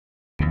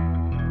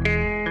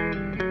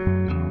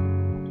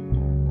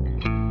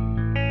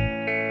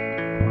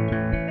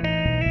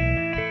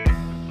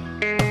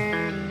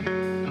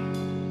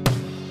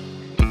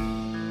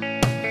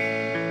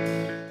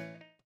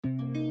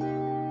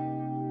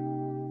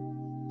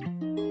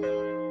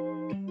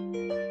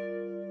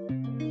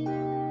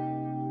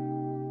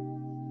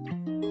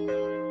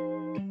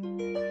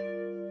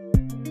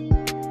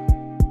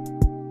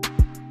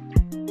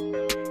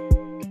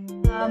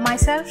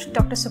Myself,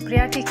 Dr.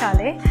 Supriya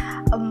Tikale.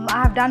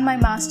 I have done my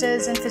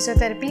Masters in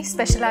Physiotherapy,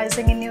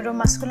 specializing in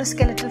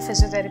neuromusculoskeletal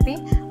physiotherapy,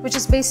 which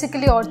is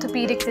basically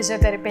orthopedic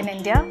physiotherapy in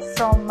India,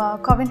 from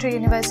Coventry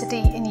University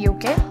in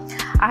UK.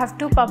 I have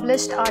 2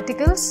 published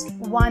articles.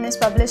 One is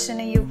published in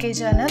a UK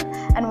journal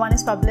and one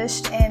is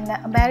published in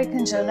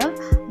American journal.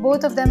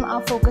 Both of them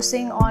are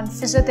focusing on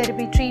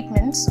physiotherapy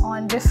treatments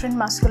on different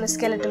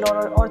musculoskeletal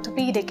or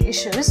orthopedic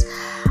issues.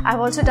 I've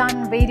also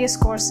done various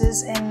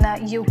courses in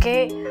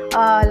UK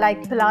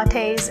like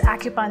Pilates,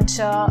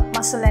 acupuncture,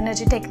 muscle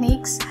energy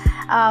techniques.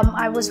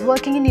 I was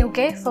working in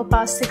UK for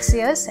past 6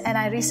 years and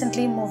I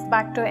recently moved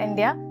back to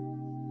India.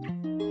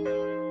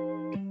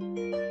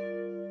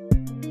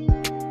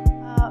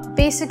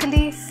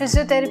 Basically,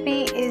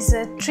 physiotherapy is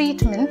a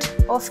treatment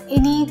of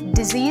any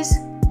disease,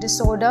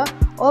 disorder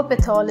or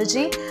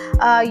pathology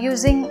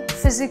using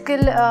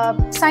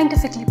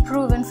scientifically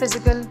proven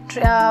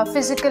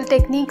physical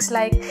techniques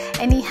like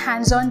any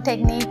hands-on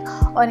technique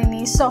or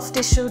any soft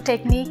tissue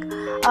technique,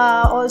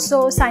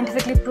 also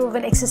scientifically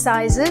proven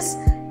exercises,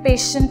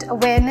 patient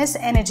awareness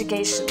and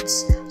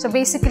educations. So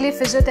basically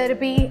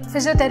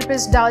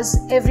physiotherapist does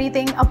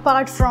everything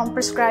apart from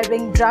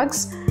prescribing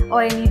drugs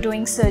or any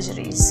doing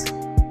surgeries.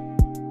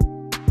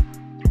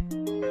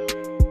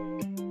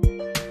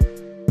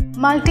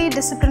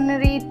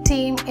 Multidisciplinary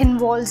team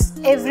involves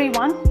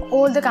everyone,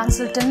 all the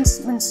consultants,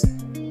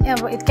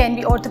 it can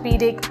be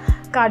orthopedic,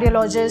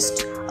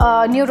 cardiologist,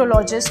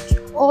 neurologist,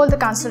 all the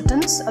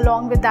consultants,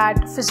 along with that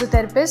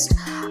physiotherapist,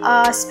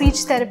 speech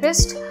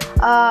therapist,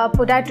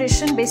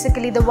 podiatrician,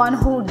 basically the one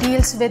who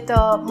deals with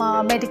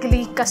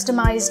medically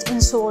customized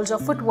insoles or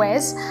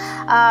footwears,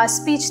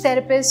 speech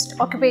therapist,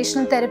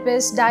 occupational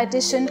therapist,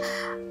 dietitian.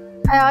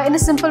 In a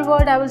simple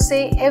word, I will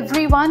say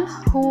everyone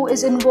who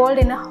is involved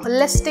in a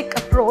holistic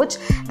approach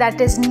that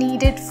is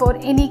needed for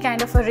any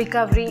kind of a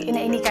recovery in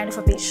any kind of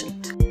a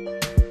patient.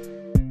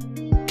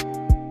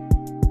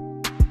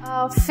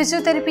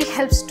 Physiotherapy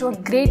helps to a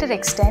greater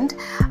extent.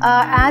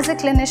 As a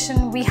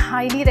clinician, we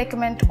highly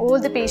recommend all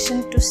the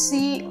patients to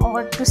see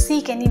or to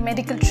seek any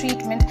medical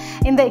treatment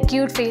in the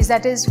acute phase,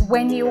 that is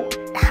when you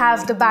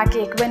have the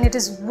backache, when it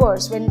is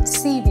worse, when it's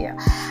severe,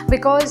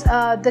 because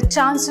the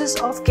chances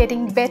of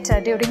getting better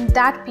during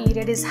that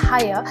period is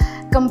higher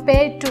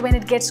compared to when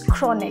it gets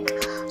chronic.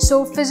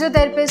 So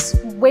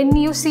physiotherapists, when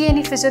you see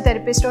any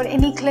physiotherapist or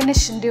any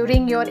clinician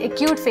during your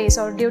acute phase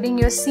or during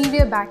your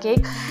severe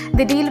backache,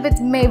 they deal with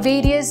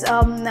various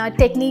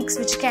techniques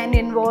which can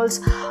involve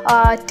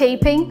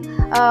taping,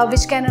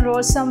 which can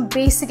involve some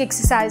basic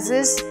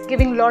exercises,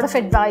 giving a lot of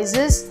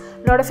advices,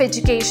 a lot of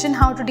education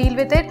how to deal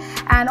with it,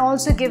 and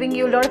also giving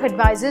you a lot of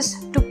advices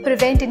to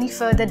prevent any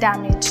further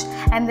damage.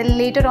 And then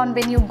later on,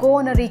 when you go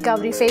on a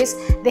recovery phase,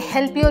 they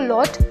help you a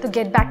lot to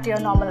get back to your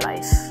normal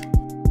life.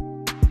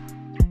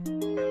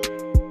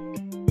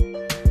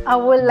 I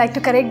would like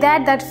to correct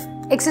that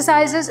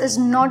exercises is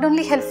not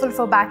only helpful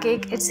for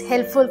backache, it's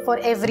helpful for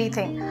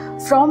everything,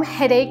 from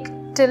headache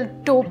till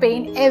toe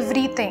pain,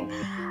 everything.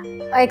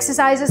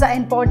 Exercises are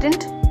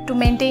important to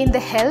maintain the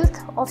health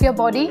of your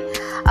body,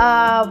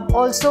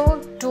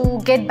 also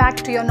to get back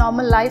to your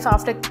normal life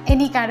after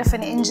any kind of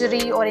an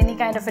injury or any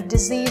kind of a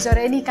disease or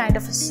any kind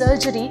of a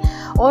surgery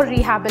or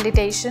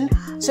rehabilitation.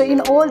 So in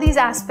all these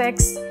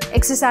aspects,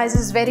 exercise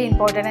is very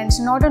important, and it's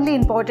not only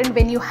important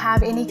when you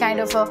have any kind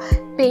of a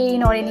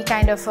pain or any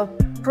kind of a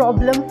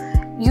problem.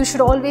 You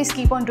should always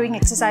keep on doing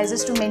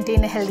exercises to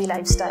maintain a healthy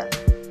lifestyle.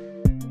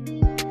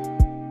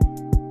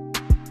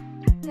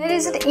 There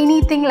isn't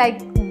anything like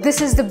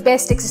this is the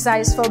best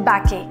exercise for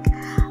backache.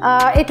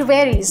 It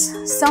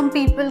varies. Some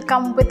people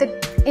come with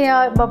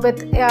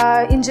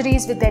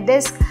injuries with their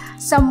disc.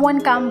 Someone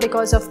comes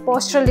because of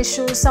postural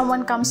issues.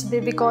 Someone comes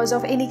because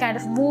of any kind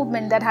of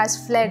movement that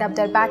has flared up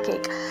their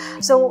backache.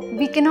 So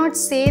we cannot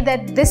say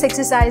that this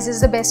exercise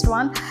is the best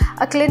one.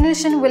 A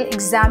clinician will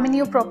examine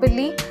you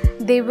properly.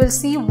 They will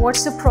see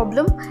what's the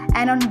problem,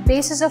 and on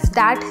basis of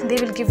that they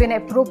will give you an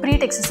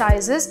appropriate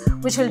exercises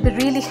which will be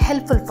really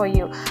helpful for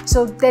you.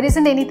 So there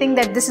isn't anything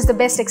that this is the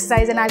best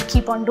exercise and I'll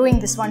keep on doing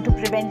this one to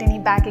prevent any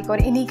backache or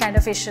any kind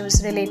of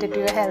issues related to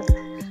your health.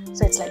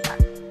 So it's like that.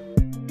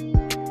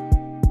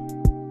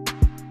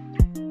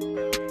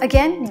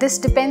 Again, this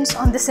depends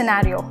on the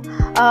scenario.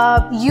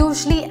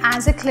 Usually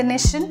as a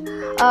clinician,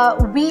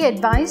 we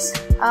advise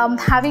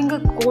having a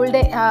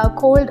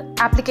cold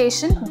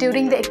application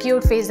during the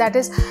acute phase, that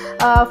is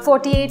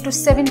 48 to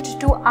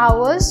 72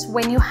 hours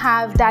when you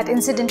have that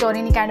incident or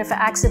any kind of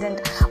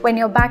accident, when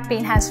your back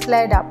pain has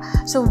flared up.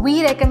 So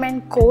we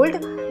recommend cold,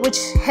 which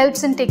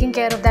helps in taking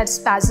care of that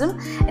spasm.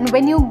 And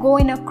when you go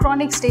in a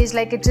chronic stage,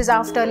 like it is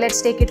after,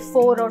 let's take it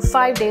 4 or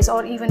 5 days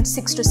or even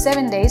 6 to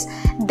 7 days,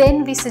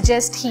 then we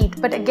suggest heat.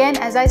 But again,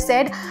 as I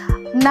said,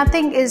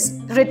 nothing is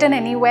written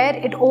anywhere.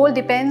 It all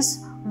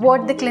depends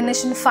what the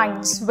clinician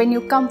finds when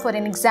you come for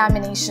an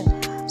examination.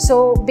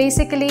 So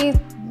basically,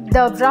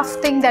 the rough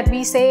thing that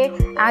we say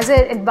as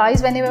an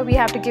advice whenever we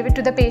have to give it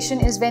to the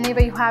patient is, whenever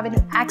you have an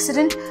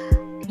accident,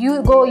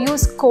 you go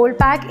use cold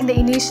pack in the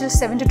initial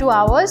 7 to 2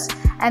 hours,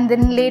 and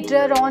then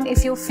later on,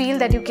 if you feel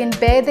that you can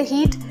bear the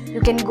heat,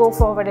 you can go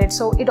forward it.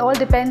 So it all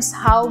depends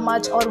how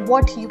much or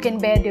what you can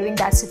bear during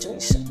that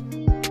situation.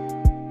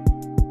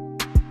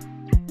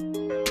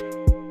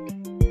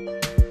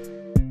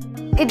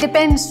 It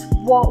depends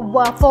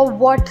for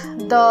what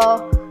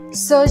the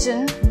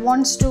surgeon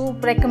wants to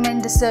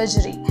recommend the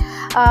surgery.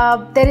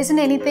 There isn't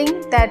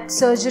anything that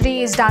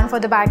surgery is done for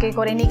the backache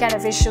or any kind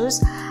of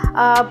issues.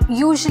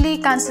 Usually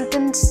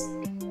consultants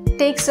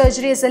take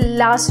surgery as a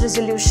last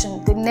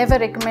resolution. They never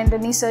recommend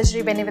any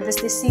surgery whenever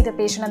they see the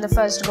patient on the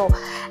first go.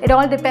 It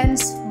all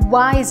depends,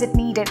 why is it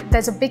needed?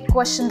 There's a big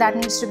question that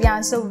needs to be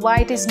answered, why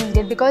it is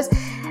needed, because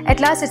at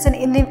last it's an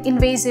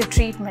invasive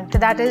treatment.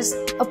 That is,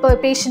 a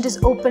patient is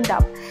opened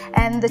up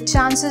and the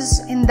chances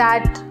in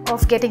that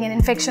of getting an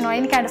infection or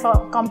any kind of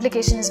a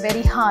complication is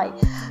very high.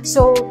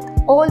 So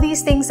all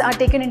these things are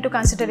taken into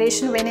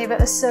consideration whenever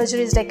a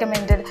surgery is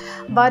recommended.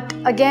 But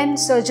again,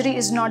 surgery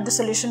is not the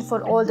solution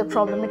for all the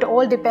problem. It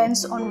all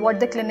depends on what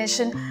the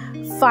clinician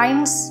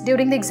finds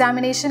during the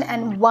examination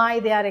and why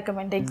they are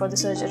recommending for the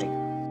surgery.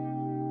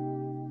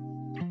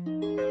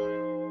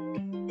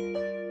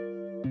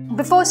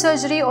 Before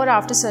surgery or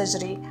after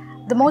surgery,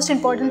 the most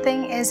important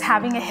thing is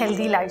having a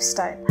healthy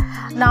lifestyle.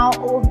 Now,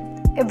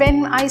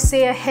 when I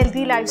say a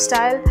healthy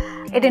lifestyle,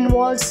 it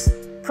involves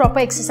proper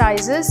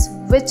exercises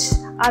which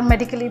are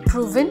medically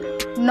proven,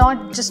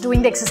 not just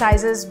doing the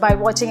exercises by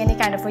watching any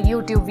kind of a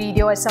YouTube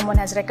video as someone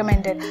has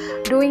recommended.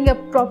 Doing a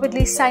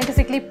properly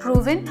scientifically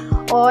proven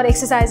or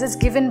exercises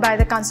given by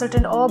the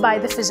consultant or by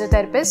the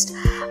physiotherapist,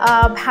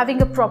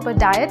 having a proper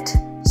diet.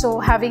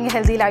 So having a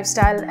healthy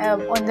lifestyle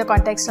on the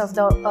context of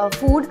the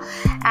food,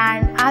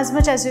 and as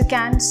much as you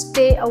can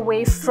stay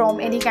away from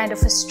any kind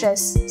of a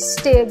stress.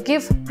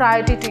 Give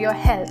priority to your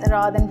health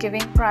rather than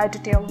giving priority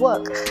to your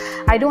work.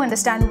 I do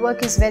understand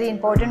work is very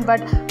important,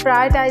 but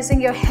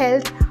prioritizing your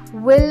health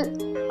will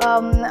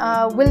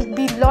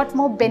be a lot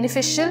more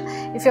beneficial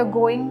if you're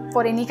going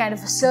for any kind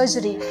of a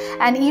surgery.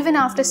 And even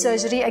after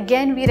surgery,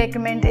 again, we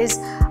recommend is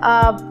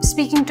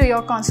speaking to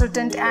your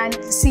consultant and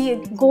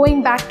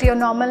going back to your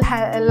normal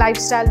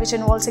lifestyle, which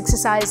involves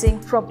exercising,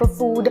 proper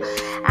food,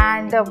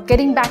 and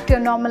getting back to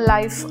your normal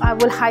life. I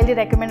will highly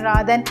recommend,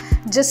 rather than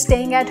just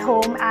staying at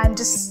home and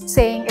just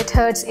saying it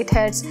hurts,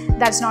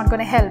 that's not going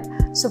to help.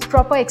 So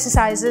proper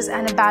exercises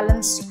and a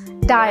balanced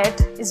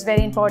diet is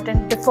very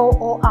important before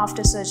or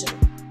after surgery.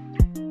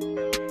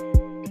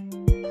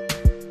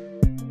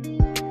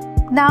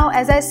 Now,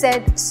 as I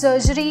said,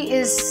 surgery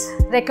is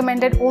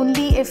recommended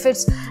only if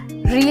it's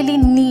really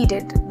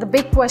needed. The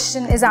big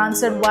question is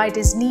answered, why it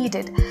is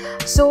needed.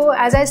 So,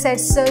 as I said,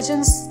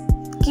 surgeons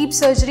keep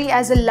surgery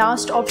as a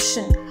last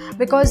option,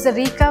 because the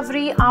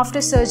recovery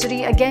after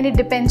surgery, again, it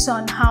depends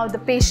on how the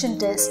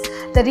patient is.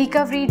 The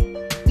recovery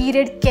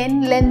period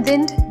can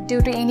lengthen due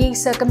to any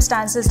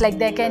circumstances, like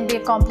there can be a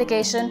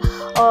complication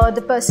or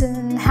the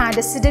person had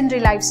a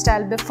sedentary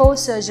lifestyle before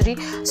surgery.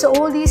 So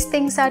all these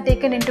things are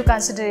taken into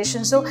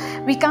consideration. So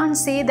we can't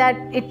say that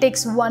it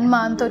takes 1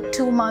 month or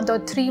 2 months or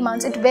 3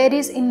 months. It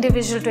varies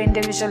individual to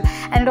individual,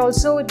 and it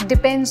also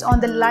depends on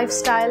the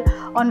lifestyle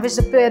on which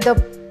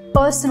the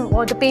person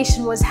or the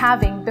patient was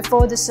having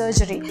before the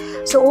surgery.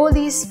 So all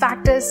these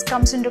factors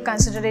comes into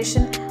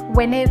consideration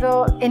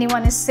whenever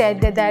anyone is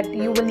said that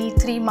you will need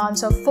 3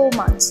 months or 4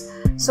 months.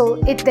 So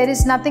there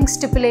is nothing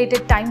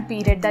stipulated time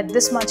period that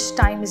this much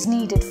time is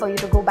needed for you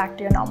to go back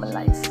to your normal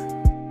life.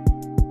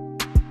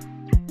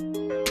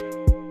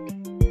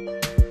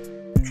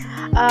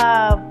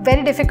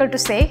 Very difficult to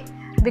say,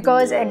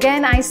 because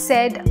again, I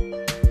said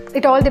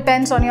it all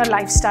depends on your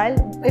lifestyle.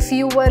 If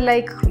you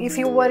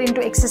were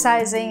into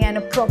exercising and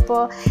a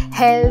proper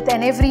health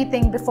and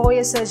everything before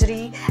your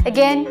surgery,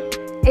 again,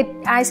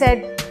 I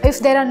said, if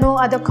there are no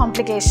other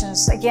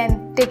complications,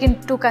 again, take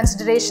into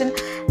consideration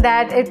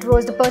that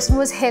the person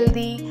was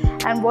healthy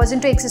and was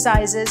into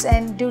exercises,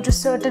 and due to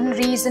certain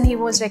reason he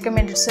was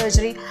recommended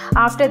surgery.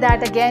 After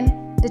that,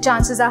 again, the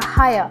chances are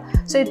higher.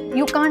 So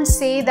you can't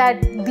say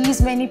that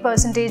these many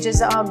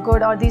percentages are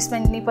good or these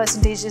many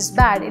percentages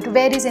bad. It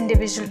varies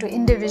individual to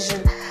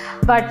individual,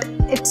 but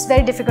it's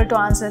very difficult to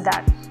answer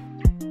that.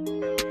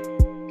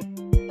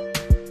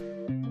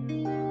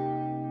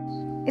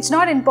 It's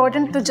not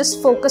important to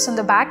just focus on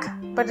the back,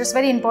 but it's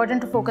very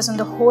important to focus on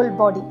the whole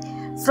body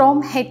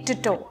from head to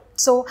toe.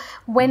 So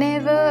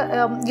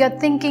whenever you're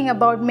thinking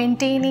about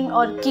maintaining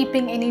or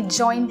keeping any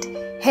joint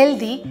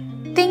healthy,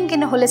 think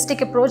in a holistic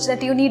approach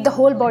that you need the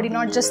whole body,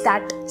 not just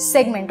that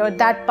segment or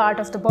that part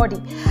of the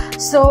body.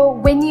 So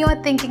when you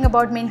are thinking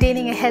about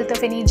maintaining a health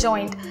of any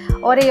joint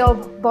or your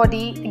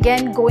body,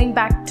 again, going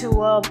back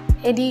to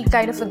any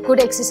kind of a good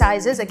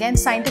exercises, again,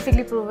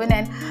 scientifically proven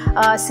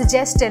and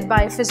suggested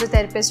by a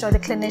physiotherapist or the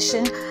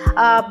clinician,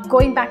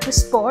 going back to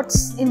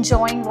sports,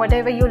 enjoying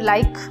whatever you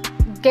like,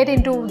 get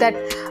into that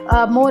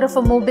more of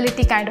a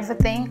mobility kind of a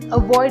thing.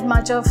 Avoid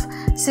much of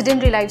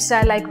sedentary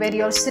lifestyle, like where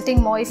you're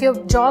sitting more. If your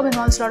job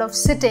involves a lot of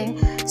sitting,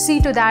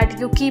 see to that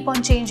you keep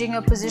on changing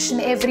your position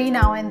every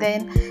now and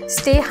then.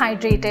 Stay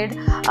hydrated,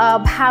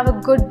 have a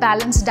good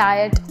balanced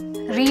diet,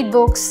 read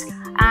books,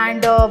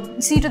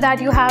 and see to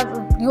that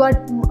you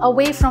are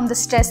away from the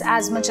stress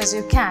as much as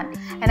you can.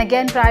 And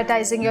again,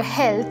 prioritizing your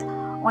health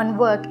on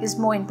work is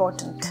more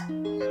important.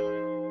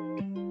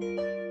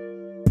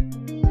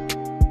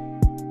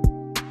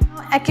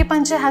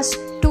 Acupuncture has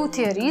two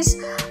theories.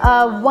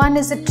 One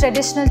is the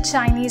traditional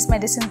Chinese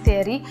medicine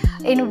theory,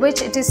 in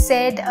which it is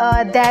said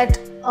that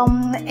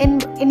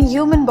in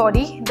human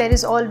body there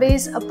is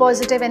always a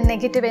positive and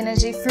negative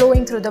energy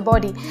flowing through the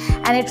body,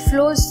 and it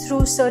flows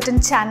through certain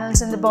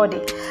channels in the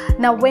body.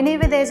 Now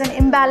whenever there is an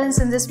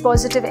imbalance in this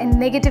positive and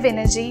negative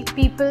energy,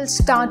 people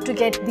start to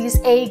get these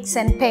aches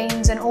and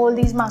pains and all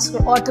these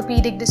muscular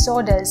orthopedic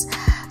disorders.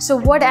 So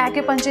what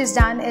acupuncture is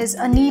done is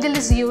a needle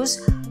is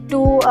used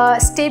to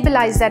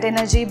stabilize that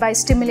energy by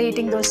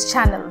stimulating those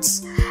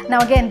channels. Now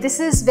again, this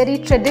is very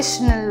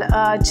traditional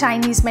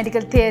Chinese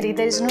medical theory.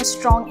 There is no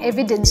strong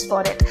evidence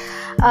for it.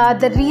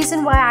 The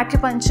reason why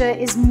acupuncture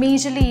is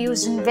majorly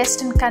used in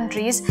Western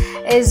countries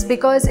is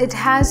because it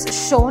has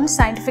shown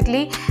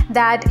scientifically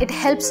that it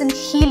helps in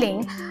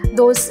healing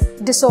those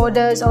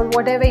disorders or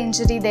whatever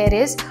injury there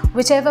is.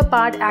 Whichever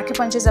part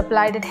acupuncture is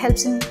applied, it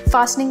helps in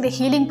fastening the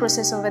healing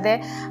process over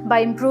there by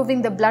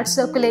improving the blood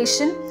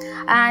circulation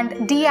and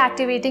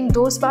deactivating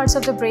those parts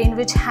of the brain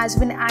which has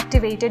been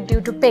activated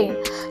due to pain.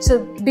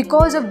 So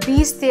because of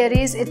these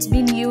theories, it's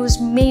been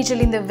used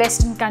majorly in the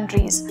Western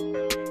countries.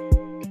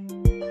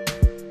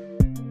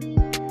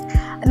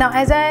 Now,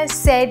 as I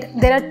said,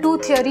 there are two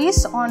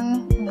theories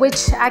on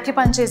which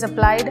acupuncture is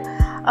applied.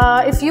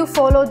 If you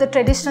follow the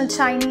traditional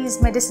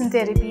Chinese medicine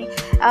therapy,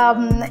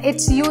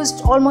 it's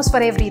used almost for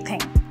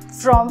everything,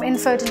 from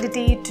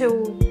infertility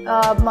to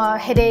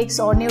headaches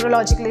or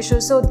neurological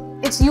issues. So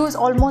it's used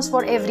almost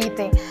for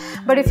everything.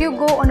 But if you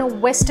go on a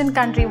Western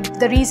country,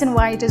 the reason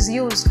why it is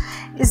used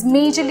is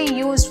majorly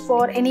used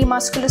for any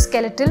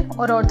musculoskeletal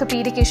or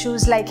orthopedic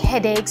issues like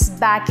headaches,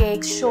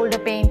 backaches, shoulder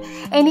pain,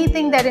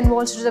 anything that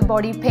involves the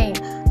body pain.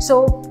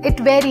 So it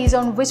varies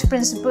on which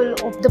principle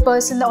of the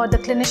person or the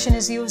clinician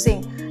is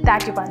using the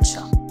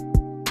acupuncture.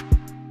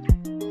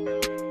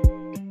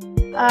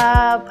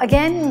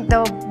 Again,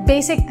 the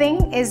basic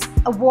thing is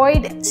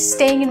avoid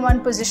staying in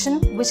one position,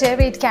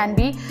 whichever it can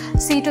be.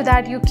 See to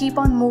that you keep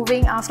on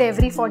moving after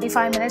every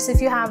 45 minutes. If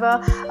you have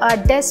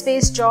a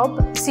desk-based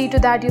job, see to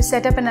that you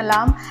set up an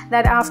alarm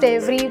that after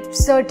every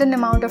certain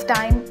amount of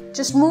time,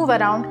 just move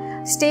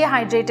around, stay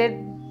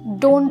hydrated.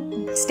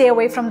 Don't stay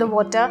away from the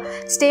water,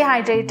 stay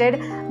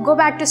hydrated, go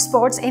back to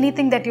sports,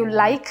 anything that you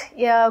like,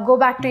 go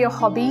back to your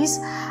hobbies,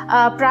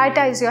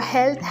 prioritize your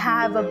health,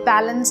 have a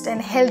balanced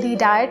and healthy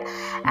diet,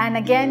 and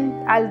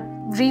again, I'll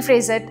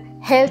rephrase it,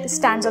 health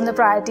stands on the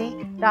priority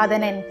rather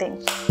than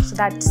anything. So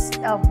that's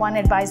one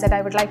advice that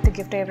I would like to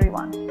give to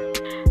everyone.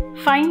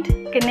 Find,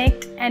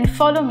 connect and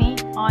follow me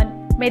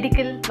on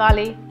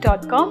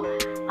Medicalwale.com,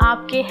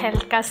 आपके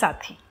health का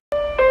साथी.